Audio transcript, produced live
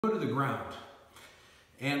ground.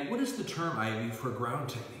 And what is the term, Ivy, for ground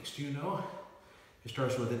techniques? Do you know? It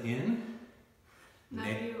starts with an N.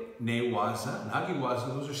 Newaza, nagiwaza,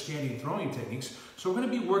 those are standing throwing techniques. So we're going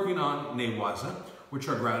to be working on newaza, which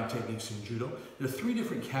are ground techniques in judo. There are 3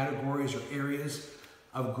 different categories or areas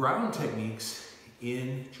of ground techniques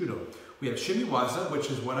in judo. We have shimiwaza, which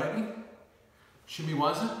is what, Ivy?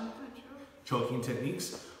 Shimiwaza? Choking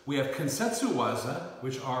techniques. We have kansetsuwaza,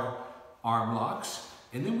 which are arm locks.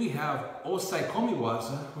 And then we have osai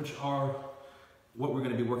komiwaza, which are what we're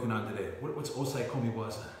going to be working on today. What's osai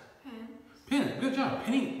komiwaza? Pin, good job.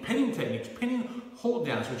 Pinning techniques, pinning hold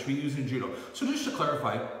downs, which we use in judo. So just to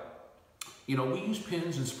clarify, you know, we use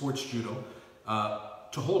pins in sports judo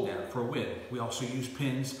to hold down for a win. We also use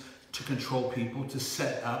pins to control people, to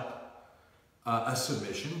set up a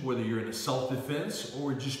submission, whether you're in a self-defense or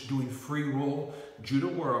we're just doing free roll judo,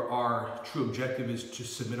 where our true objective is to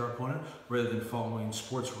submit our opponent rather than following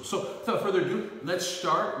sports rules. So without further ado, let's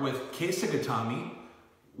start with Kesa Gatame,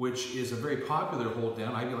 which is a very popular hold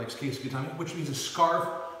down. Ivy likes Kesa Gatame, which means a scarf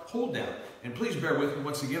hold down. And please bear with me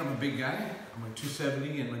once again. I'm a big guy. I'm like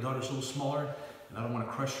 270, and my daughter's a little smaller, and I don't want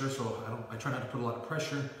to crush her, so I try not to put a lot of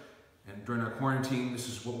pressure. And during our quarantine, this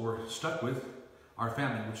is what we're stuck with, our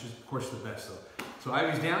family, which is of course the best though. So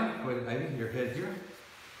Ivy's down. Go ahead, Ivy, your head here.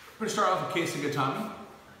 We're going to start off with Kesa Gatame.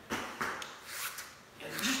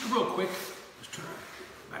 And just real quick, just turn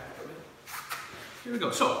back up a bit. Here we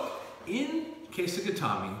go. So in Kesa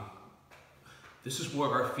Gatame, this is where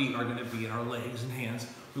our feet are going to be, and our legs and hands.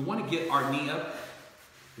 We want to get our knee up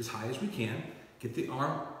as high as we can. Get the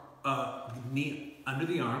arm, knee under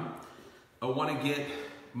the arm. I want to get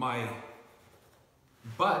my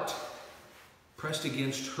butt pressed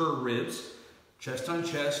against her ribs, chest on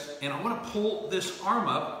chest, and I want to pull this arm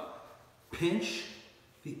up, pinch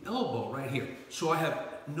the elbow right here. So I have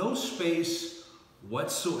no space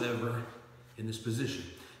whatsoever in this position.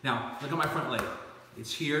 Now, look at my front leg.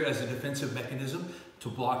 It's here as a defensive mechanism to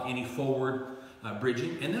block any forward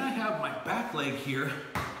bridging. And then I have my back leg here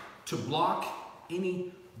to block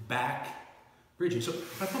any back bridging. So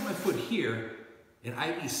if I put my foot here and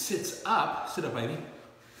Ivy sits up, sit up, Ivy.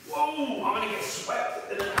 Whoa, I'm gonna get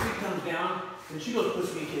swept. And then Ivy comes down and she goes,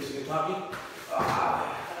 puts me in Kesa Gatame. And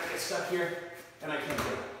I get stuck here and I can't get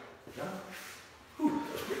it. Yeah? Whew,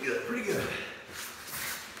 that's pretty good, pretty good.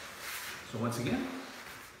 So once again,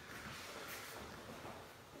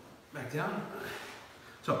 back down.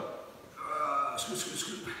 So, scoot, scoot,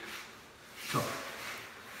 scoot. So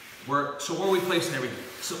where are we placing everything?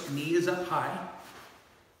 So knee is up high,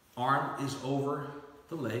 arm is over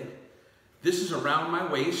the leg. This is around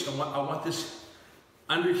my waist. I want this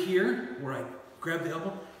under here where I grab the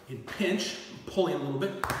elbow and pinch, pulling a little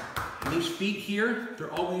bit. And these feet here,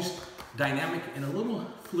 they're always dynamic and a little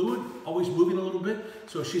fluid, always moving a little bit.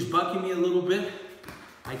 So if she's bucking me a little bit,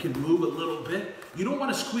 I can move a little bit. You don't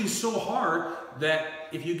want to squeeze so hard that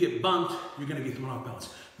if you get bumped, you're going to get thrown off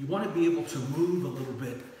balance. You want to be able to move a little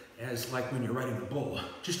bit as like when you're riding a bull,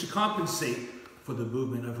 just to compensate for the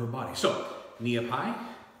movement of her body. So knee up high,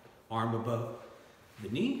 arm above the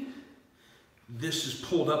knee. This is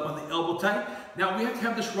pulled up on the elbow tight. Now we have to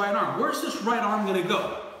have this right arm. Where's this right arm going to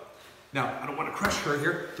go? Now, I don't want to crush her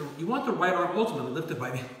here. You want the right arm ultimately lifted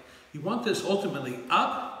by me. You want this ultimately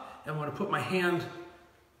up, and I want to put my hand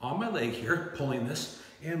on my leg here, pulling this,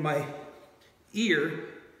 and my ear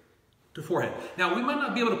to forehead. Now, we might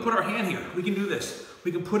not be able to put our hand here. We can do this.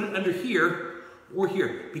 We can put it under here or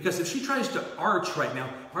here, because if she tries to arch right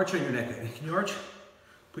now, arch on your neck. Can you arch?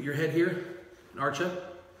 Put your head here and arch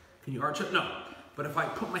up. Can you arch up? No. But if I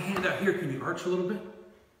put my hand out here, can you arch a little bit?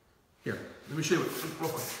 Here, let me show you real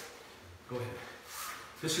quick. Go ahead.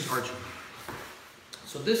 This is arching.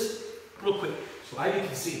 So this, real quick, so Ivy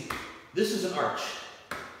can see, this is an arch.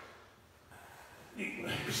 You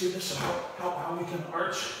see this? How we can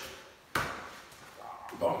arch?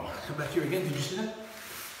 Boom. Come back here again. Did you see that?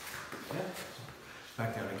 Yeah.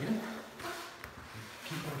 Back down again.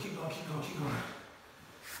 Keep going, keep going, keep going, keep going.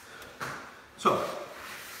 So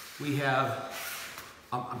we have,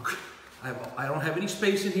 I don't have any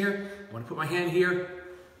space in here. I want to put my hand here,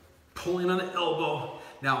 pulling on the elbow.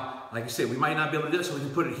 Now, like I said, we might not be able to do this, so we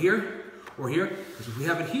can put it here or here, because if we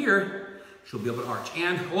have it here, she'll be able to arch.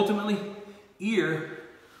 And ultimately, ear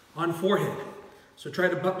on forehead. So try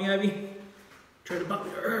to bump me, Ivy. Try to bump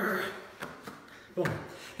me. Boom.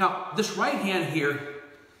 Now, this right hand here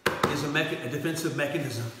is a defensive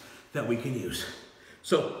mechanism that we can use.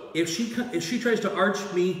 So if she tries to arch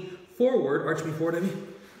me forward, Ivy.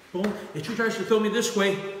 Boom. If she tries to throw me this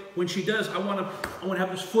way, when she does, I want to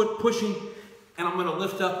have this foot pushing, and I'm going to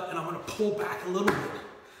lift up and I'm going to pull back a little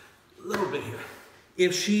bit here.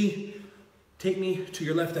 If she, take me to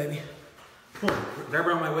your left, Ivy. Boom, grab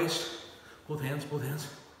her on my waist. Both hands, both hands.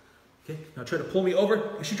 Okay, now try to pull me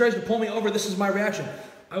over. If she tries to pull me over, this is my reaction.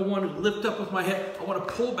 I want to lift up with my head. I want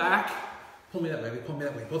to pull back. Pull me that way, pull me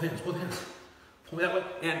that way. Both hands, both hands. Pull me that way.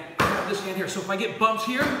 And I have this hand here. So if I get bumped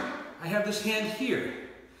here, I have this hand here.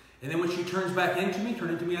 And then when she turns back into me, turn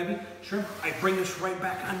into me, Ivy, sure, I bring this right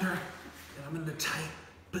back under. And I'm in the tight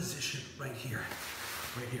position right here.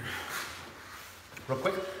 Right here. Real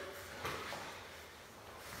quick.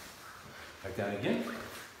 Back down again.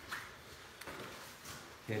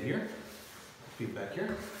 Head here. Feet back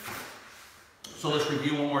here. So let's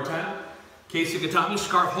review one more time. Kesa Gatame,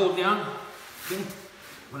 scarf hold down. Okay.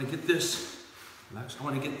 I want to get this, next, I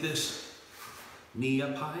want to get this knee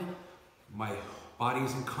up high. My body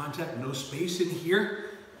is in contact, no space in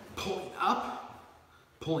here. Pulling up,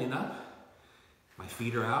 pulling up. My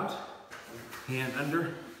feet are out. Hand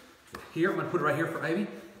under here. I'm going to put it right here for Ivy.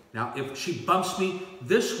 Now, if she bumps me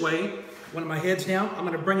this way, when my head's down, I'm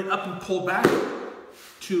going to bring it up and pull back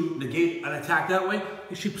to negate an attack that way.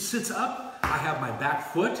 If she sits up, I have my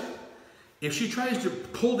back foot. If she tries to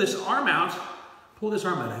pull this arm out,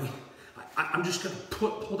 Ivy, I'm just going to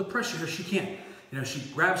pull the pressure here. She can't. You know, she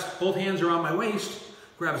grabs, both hands are on my waist,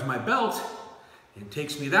 grabs my belt, and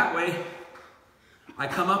takes me that way. I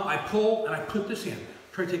come up, I pull, and I put this hand.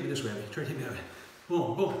 Try to take me this way, Ivy. Try to take me that way.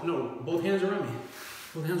 Boom, boom. No, both hands are on me.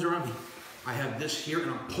 Both hands are on me. I have this here,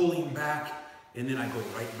 and I'm pulling back, and then I go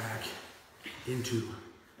right back into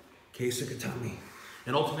Kesa Gatame.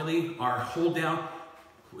 And ultimately, our hold down,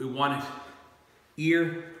 we want it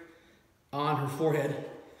ear on her forehead,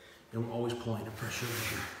 and we're always pulling the pressure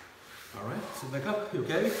over here. All right, sit back up. You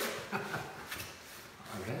okay?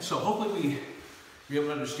 Okay. So hopefully you're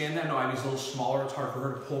able to understand that. I know Ivy's a little smaller. It's hard for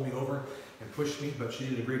her to pull me over and push me, but she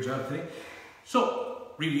did a great job today. So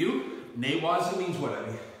review. Newaza means what,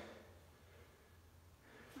 Ivy?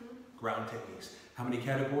 Ground techniques. How many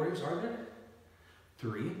categories are there?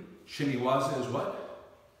 3. Shimiwaza is what?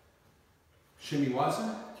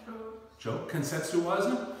 Shimiwaza? Joe. Kansetsu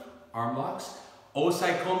waza? Arm locks.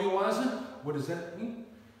 Osaikomi waza? What does that mean?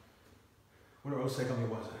 What are osaikomi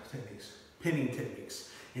waza techniques? Pinning techniques.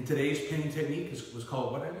 And today's pinning technique was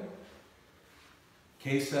called what, Ivy?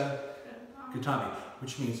 Kesa Gatame,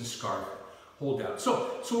 which means a scarf hold down.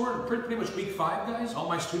 So we're pretty much week 5, guys. All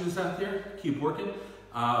my students out there, keep working.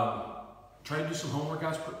 Try to do some homework,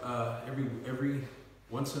 guys. Every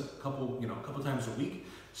once a couple times a week.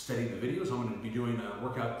 Study the videos. I'm going to be doing a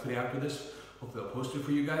workout today after this. Hopefully I'll post it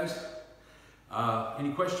for you guys.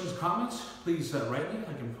 Any questions, comments? Please write me.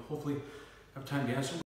 I can hopefully have time to answer them.